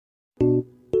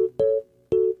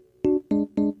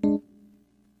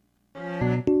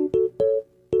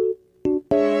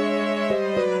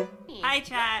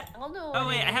chat. Oh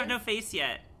wait, I have no face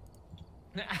yet.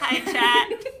 Hi, chat.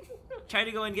 Tried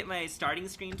to go and get my starting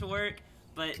screen to work,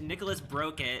 but Nicholas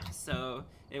broke it, so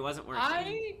it wasn't working.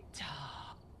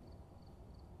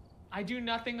 I do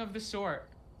nothing of the sort.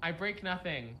 I break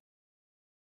nothing.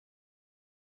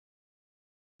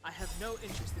 I have no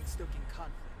interest in stoking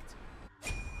conflict.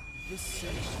 This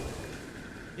sanctuary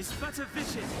is but a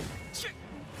vision.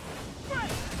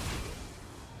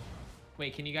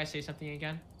 Wait, can you guys say something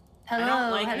again? Hello, I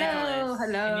don't like hello, Nicholas.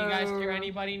 hello. Can you guys hear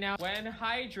anybody now? When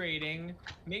hydrating,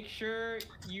 make sure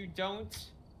you don't...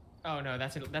 Oh no,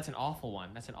 that's an awful one.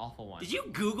 That's an awful one. Did you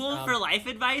Google for life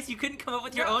advice? You couldn't come up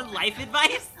with your own life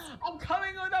advice? I'm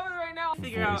coming up with it right now.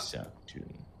 Figure out.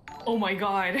 Oh my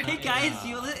god. Hey guys,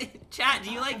 chat,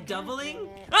 do you like doubling?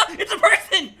 Oh, it's a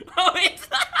person! Oh, it's...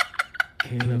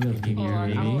 Caleb, can you hear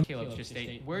me? Caleb, just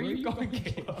stay. Where are you going,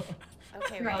 Caleb?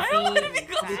 Okay, I don't want to be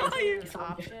close to you.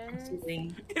 options.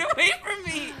 Get away from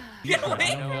me! Get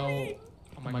away from me!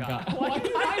 Oh my god. Why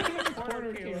did I do the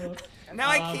corner, Caleb? Now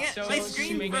I can't. So My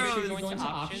screen make sure froze. you go into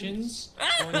options.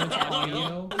 Go into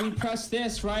audio. We press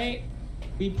this, right?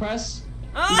 We press.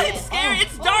 Oh, it's scary.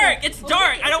 It's dark. It's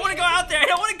dark. I don't want to go out there. I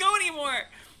don't want to go anymore.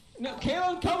 No,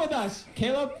 Caleb, come with us.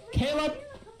 Caleb.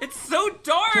 It's so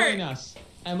dark. Join us.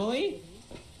 Emily.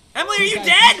 Emily, are you guys,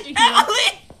 dead? you-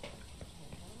 Emily!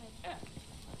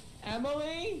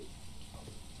 Emily.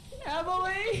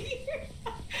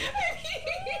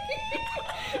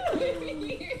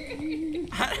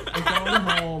 I'm going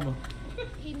home.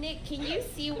 Hey Nick, can you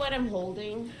see what I'm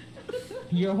holding?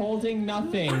 You're holding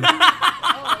nothing.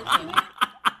 Oh, okay.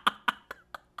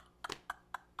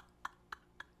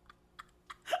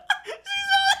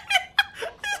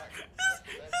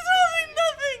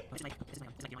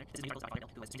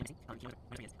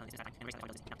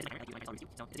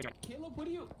 Caleb, what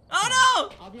do you? Oh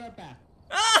no! I'll be right back.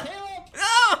 Ah! Caleb!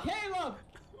 No! Caleb!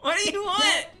 What do you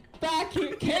want? Back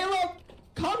here, Caleb!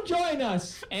 Come join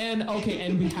us. And okay,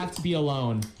 and we have to be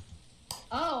alone.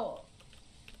 Oh.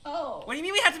 What do you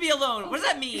mean we have to be alone? What does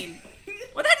that mean?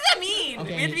 What the heck does that mean?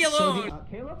 Okay, we have to be so alone.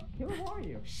 Caleb, how are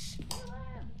you?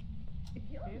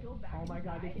 Oh my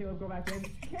God! Did Caleb go back in?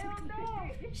 Caleb, no!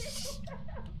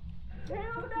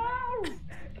 Caleb, no!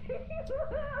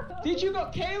 Did you go,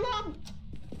 Caleb?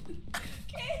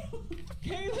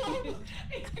 Caleb!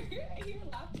 I hear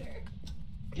laughter.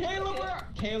 Caleb, where?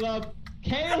 Caleb!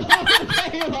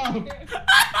 Caleb!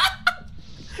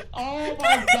 Oh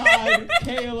my God,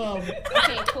 Caleb!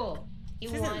 Okay, cool. You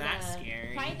This isn't wanna that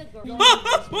scary. try the girl?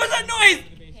 What was that noise?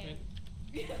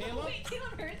 Caleb? Wait,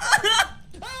 Caleb hurts.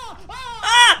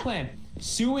 Ah! Plan.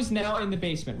 Sue is now in the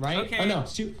basement, right? Okay. Oh no,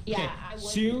 Sue. Yeah, okay. I was in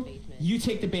Sue, the basement. you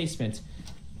take the basement.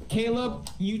 Caleb,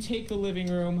 you take the living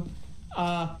room.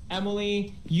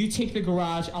 Emily, you take the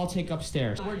garage. I'll take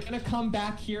upstairs. We're gonna come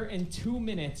back here in 2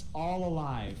 minutes, all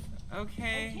alive.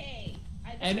 Okay.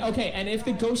 And if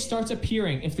the ghost starts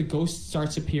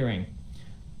appearing,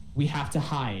 we have to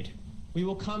hide. We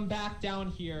will come back down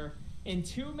here in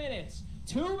 2 minutes.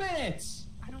 2 minutes.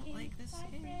 I don't like this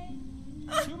game.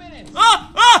 2 minutes.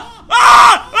 Ah! Ah!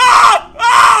 Ah! Ah!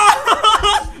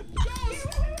 Ah!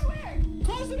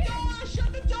 Close the door!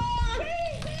 Shut the door!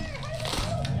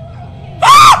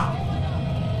 Ah!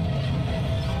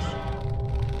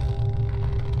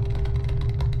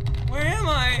 Where am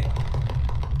I?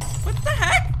 What the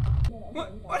heck?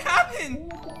 What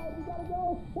happened?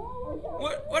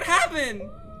 What happened?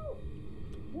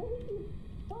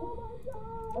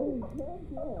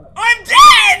 I'm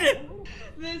dead!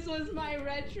 This was my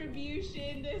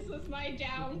retribution. This was my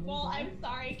downfall. I'm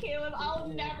sorry, Caleb. I'll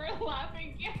never laugh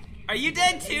again. Are you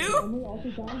dead too? The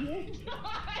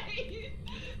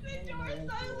door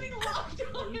suddenly locked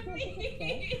on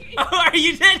me. Oh, are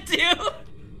you dead too?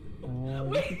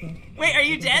 Wait, are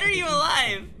you dead or are you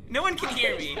alive? No one can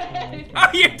hear me. Oh,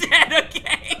 you're dead,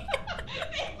 okay.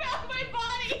 They found my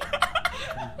body.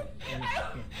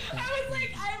 I was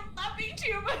like, I'm laughing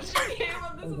too much,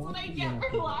 Caleb. This is what I get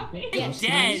for laughing. I'm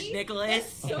dead,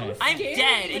 Nicholas. So I'm scary.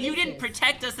 dead, and you didn't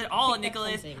protect us at all,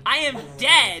 Nicholas. I am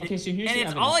dead, Okay, so here's and the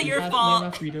it's evidence. all We your have fault.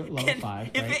 Mana 3 to level And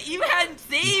 5, if right? you hadn't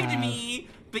saved have- me,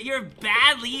 but you're a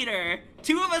bad leader,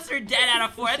 2 of us are dead out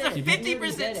of 4. That's a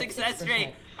 50% success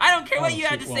rate. I don't care what you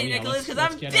have to shoot. say, Well, yeah, Nicholas, because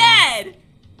let's I'm get dead.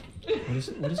 What is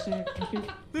it? I'm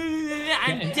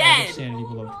Get an dead. sanity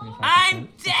below 25%. I'm Okay,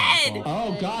 dead. cool.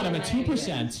 Oh God, I'm at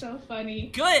 2%. So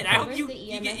funny. Good. I hope Where's you the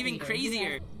get EMF even meter?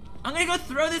 crazier. I'm gonna go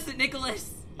throw this at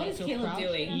Nicholas. What is So Caleb crouch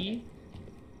doing? E,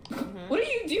 What are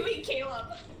you doing, Caleb?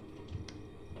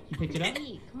 you picked it up.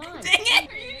 Hey, come on. Dang it!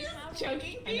 Are you just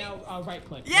chugging And me? now right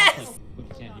click. Yes! Right click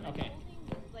with Sandy. Okay.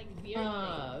 Like weird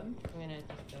I'm gonna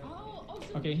just go.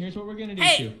 so Okay, here's what we're gonna do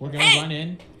Hey, too. We're gonna hey, run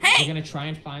in. hey. We're gonna try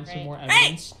and find some Right. more Hey,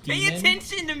 evidence. pay Demon.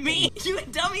 attention to me, you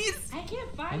dummies! I can't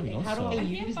I find don't it. know How do so. I I can't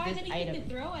use find this anything item? to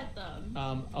throw at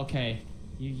them. Okay.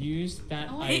 You use that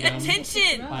Oh, Pay item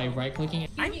attention! by right-clicking it.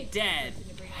 I'm Give me a dead. person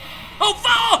to bring it. Oh,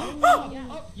 fall!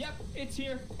 Oh, yep, it's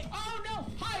here. Oh no!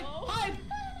 Hide! Oh. Hide!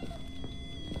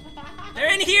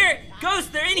 They're in here!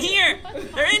 Ghost, they're in here!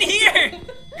 They're in here!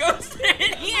 Ghost, they're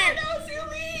in here! Oh, no,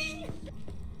 su-ling!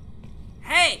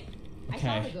 Hey! I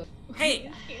saw the Okay. ghost. Hey!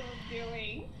 What's Caleb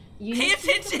doing? You Pay need to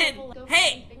use the attention! purple light.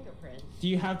 Hey! Fingerprints. Do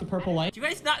you have the purple light? Do you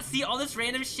guys not see all this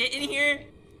random shit in here?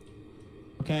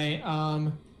 Okay,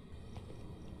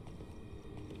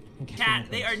 okay, Cat,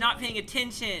 they are fingerprints. not paying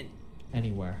attention.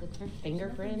 Anywhere. Look for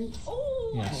fingerprints.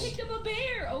 Oh, Yes. I picked up a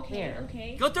bear. Okay, Where?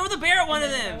 okay. Go throw the bear at one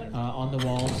of them! On the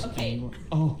walls. Okay. anywhere.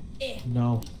 Oh, Eh.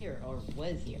 no. Here, or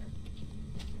was here.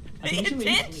 Pay Usually-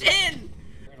 attention!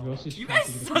 Ghost is You guys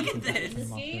trying to suck get at the this.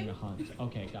 people to Game? bring a hunt.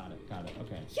 Okay, got it,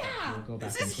 okay. Yeah. We'll go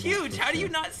back This is into that huge! for How do you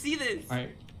sure. not see this?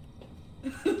 Alright,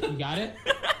 you got it?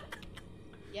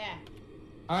 Yeah.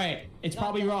 Alright, it's Got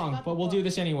probably the- wrong, got but the we'll do book.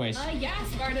 this anyways. Yeah,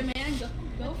 Spider-Man,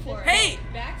 go for it. Hey!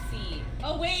 Backseat.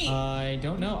 Oh, wait. I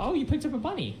don't know. Oh, you picked up a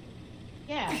bunny.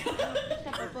 Yeah. I picked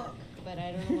up a book, but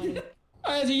I don't know what it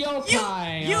Oh, it's a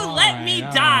yokai. You All let right, me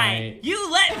all die! right.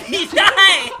 You let me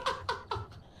die!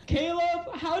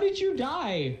 Caleb, how did you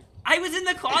die? I was in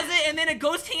the closet and then a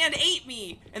ghost hand ate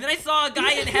me! And then I saw a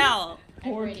guy in hell!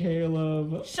 Poor ready.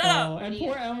 Caleb. Shut oh, up. And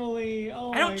poor Emily.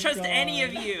 Oh I don't my trust God. any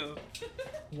of you!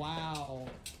 Wow.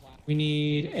 We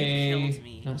need You a. killed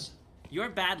me. No, Your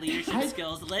bad leadership I-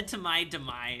 skills led to my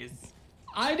demise.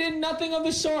 I did nothing of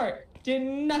the sort. Did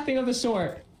nothing of the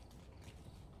sort.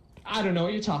 I don't know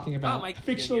what you're talking about. Oh, my-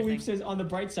 Fictional your Weep thing. says on the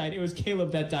bright side, it was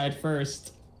Caleb that died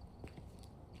first.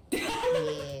 Yeah.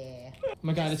 Oh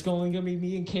my God, it's only gonna be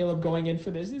me and Caleb going in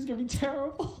for this. This is gonna be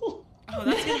terrible. Oh,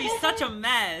 that's gonna be such a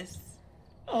mess.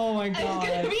 Oh my It's gonna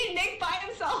God. be Nick by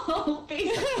himself,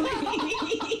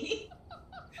 basically.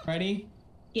 Ready?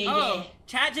 Yeah, Oh,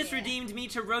 chat just redeemed me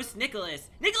to roast Nicholas.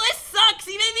 Nicholas sucks!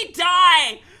 He made me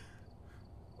die!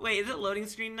 Wait, is it loading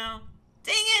screen now?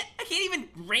 Dang it! I can't even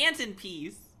rant in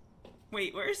peace.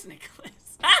 Wait, where's Nicholas?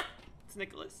 Ah! It's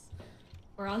Nicholas.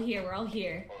 We're all here. We're all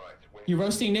here. You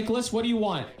roasting Nicholas? What do you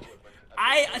want?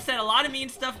 I said a lot of mean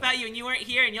stuff about you and you weren't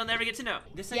here and you'll never get to know.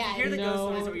 This time Yeah, you hear the no.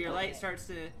 ghost noise where your light starts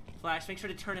to flash. Make sure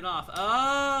to turn it off.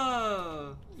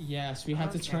 Oh! Yes, we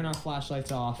have to turn our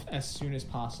flashlights off as soon as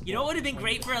possible. You know what would have been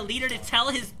great for a leader to tell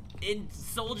his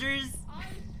soldiers? I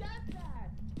said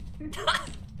that!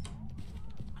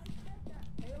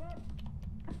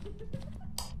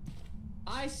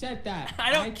 I said that.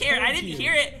 I don't care. I told didn't you.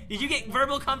 hear it. Did you get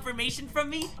verbal confirmation from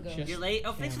me? Just You're late.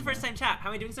 Oh, thanks for the first time chat. How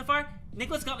am I doing so far?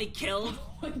 Nicholas got me killed.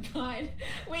 Oh my God.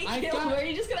 Wait, I Caleb, got- were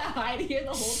you just gonna hide here the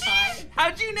whole time?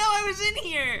 How'd you know I was in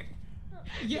here?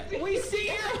 Yeah, we see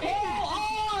your whole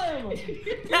arm!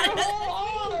 Your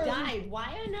whole arm! Died.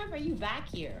 Why on earth are you back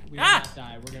here? We Ah! will not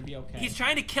die. We're gonna be okay. He's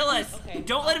trying to kill us. Okay.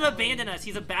 Don't let him abandon us.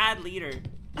 He's a bad leader.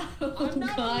 Oh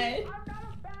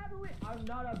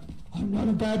God. I'm not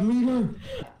a bad leader.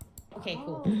 Okay,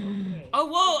 cool. Oh,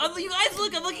 whoa. You guys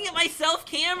look. I'm looking at my self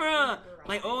camera.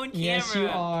 My own camera. Yes, you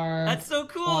are. That's so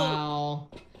cool. Wow.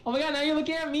 Oh my God! Now you're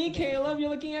looking at me, Caleb. You're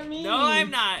looking at me. No, I'm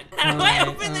not. How do I Alright,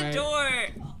 open the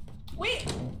alright. door?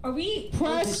 Wait, are we?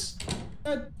 Press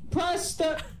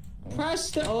the.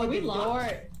 Oh, we the locked? door.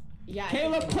 Yeah. I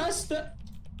Caleb, think press the.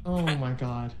 Oh my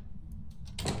God.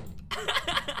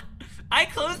 I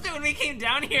closed it when we came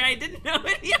down here. I didn't know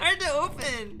it'd be hard to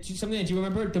open. Do something. Do you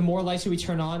remember? The more lights that we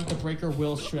turn on, the breaker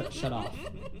will shut off.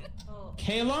 Oh.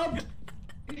 Caleb,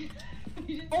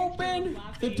 open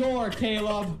the door,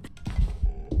 Caleb.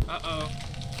 Uh-oh.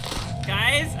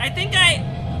 Guys, I think I...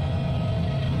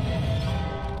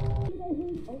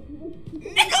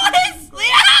 Nicholas!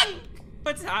 Leon!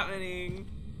 What's happening?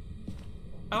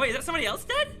 Oh wait, is that somebody else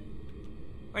dead?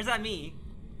 Or is that me?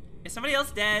 Is somebody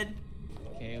else dead?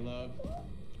 Caleb.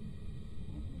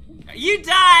 You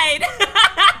died!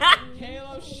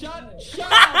 Caleb, shut up! Shut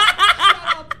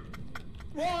up!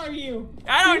 Where are you?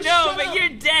 I don't You know, shut but up. you're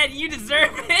dead. You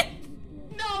deserve it.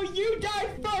 No, you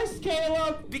died first,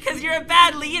 Caleb. Because you're a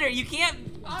bad leader. You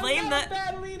can't blame I'm not a the...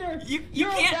 bad leader. You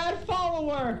You're can't- a bad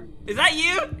follower. Is that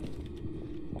you?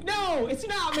 No, it's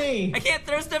not me. I can't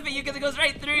throw stuff at you because it goes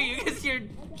right through you because you're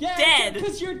Yeah, dead.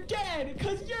 Because you're dead.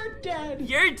 Because you're dead.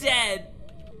 You're dead.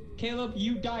 Caleb,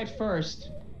 you died first.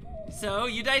 So,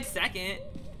 you died second.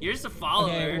 You're just a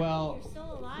follower. Okay, well, You're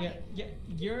still alive. yeah,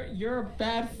 you're a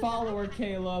bad follower,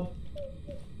 Caleb.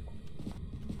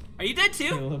 Are you dead too?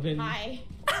 Caleb and Hi.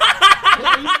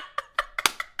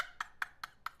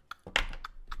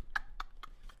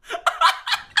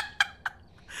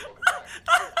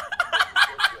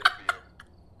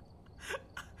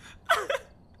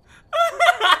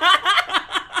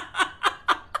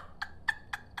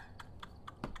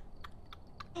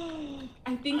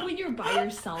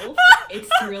 myself, it's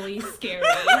really scary.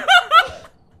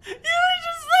 You were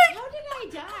just like, How did I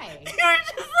die? you were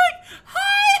just like,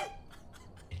 hi!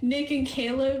 Nick and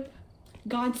Caleb,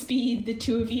 Godspeed, the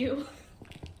two of you.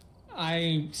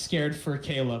 I'm scared for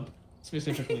Caleb,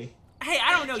 specifically. Hey,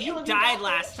 I don't know, you Caleb, died you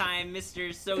last time,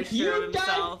 Mr. So You sure of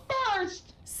himself. died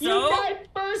first! So? You died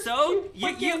first! So?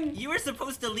 fucking- You were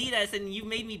supposed to lead us and you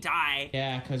made me die.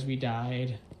 Yeah, because we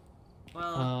died.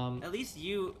 Well, at least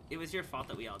it was your fault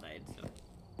that we all died, so.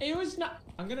 It was not.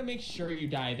 I'm gonna make sure you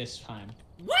die this time.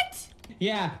 What?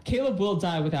 Yeah, Caleb will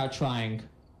die without trying.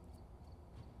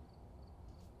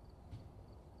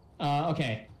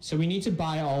 Okay, so we need to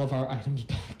buy all of our items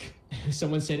back.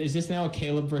 Someone said, is this now a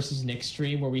Caleb versus Nick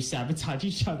stream where we sabotage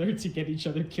each other to get each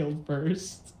other killed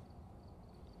first?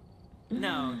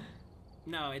 No.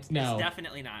 No, it's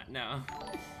definitely not. No.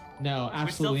 No,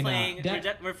 absolutely We're still not.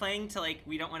 playing. We're playing to like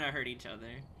we don't want to hurt each other.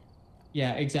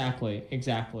 Yeah,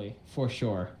 exactly, for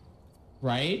sure.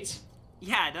 Right?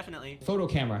 Yeah, definitely. Photo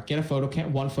camera. Get a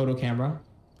one photo camera.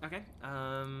 Okay.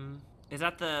 Is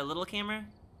that the little camera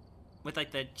with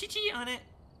like the chi-chi on it,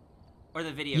 or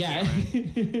the video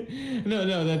camera?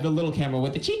 no, the little camera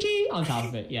with the chi-chi on top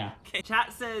of it. Yeah. Okay.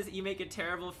 Chat says you make a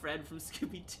terrible Fred from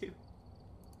Scooby-Doo.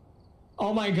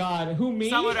 Oh my God, who me?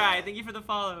 Samurai, thank you for the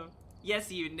follow.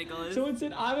 Yes, you, Nicholas. Someone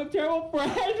said I'm a terrible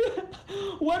Fred.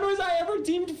 When was I ever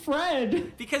deemed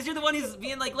Fred? Because you're the one who's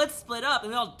being like, let's split up and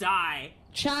we all die.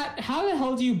 Chat, how the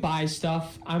hell do you buy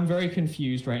stuff? I'm very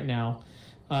confused right now.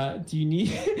 Do you need...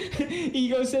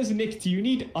 Ego says, Nick, do you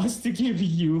need us to give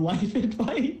you life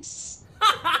advice?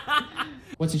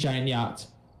 What's a giant yacht?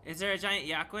 Is there a giant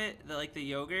yakwit, like the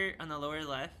yogurt on the lower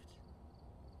left?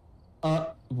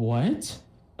 What?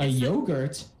 A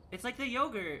yogurt? It's like the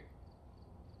yogurt.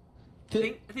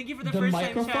 Thank you for the the first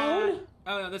microphone? time, chat.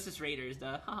 Oh no, this is Raiders,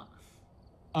 duh.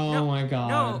 Oh no, my God.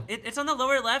 No, it's on the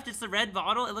lower left. It's the red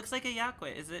bottle. It looks like a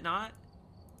yakwit, is it not?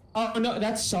 Oh no,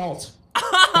 that's salt.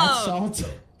 Oh! That's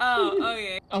salt. Oh,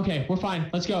 okay. Okay, we're fine.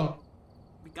 Let's go.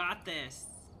 We got this.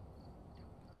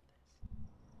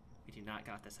 We do not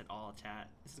got this at all, chat.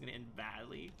 This is gonna end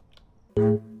badly.